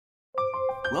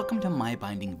Welcome to My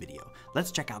Binding video. Let's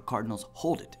check out Cardinal's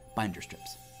HoldIt binder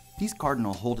strips. These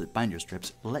Cardinal HoldIt binder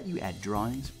strips let you add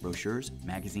drawings, brochures,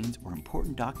 magazines, or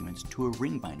important documents to a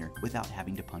ring binder without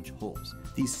having to punch holes.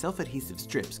 These self-adhesive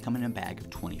strips come in a bag of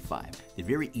 25. They're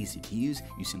very easy to use.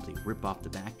 You simply rip off the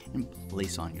back and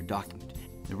place on your document.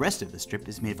 The rest of the strip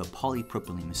is made of a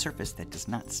polypropylene surface that does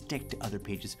not stick to other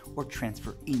pages or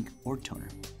transfer ink or toner.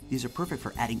 These are perfect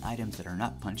for adding items that are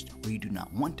not punched or you do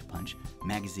not want to punch.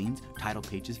 Magazines, title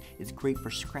pages. It's great for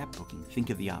scrapbooking. Think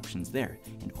of the options there.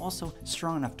 And also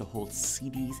strong enough to hold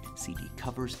CDs, CD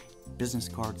covers, business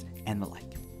cards, and the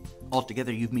like.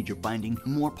 Altogether, you've made your binding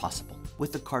more possible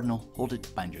with the Cardinal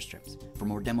HoldIt binder strips. For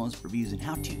more demos, reviews, and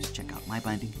how-tos, check out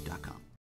MyBinding.com.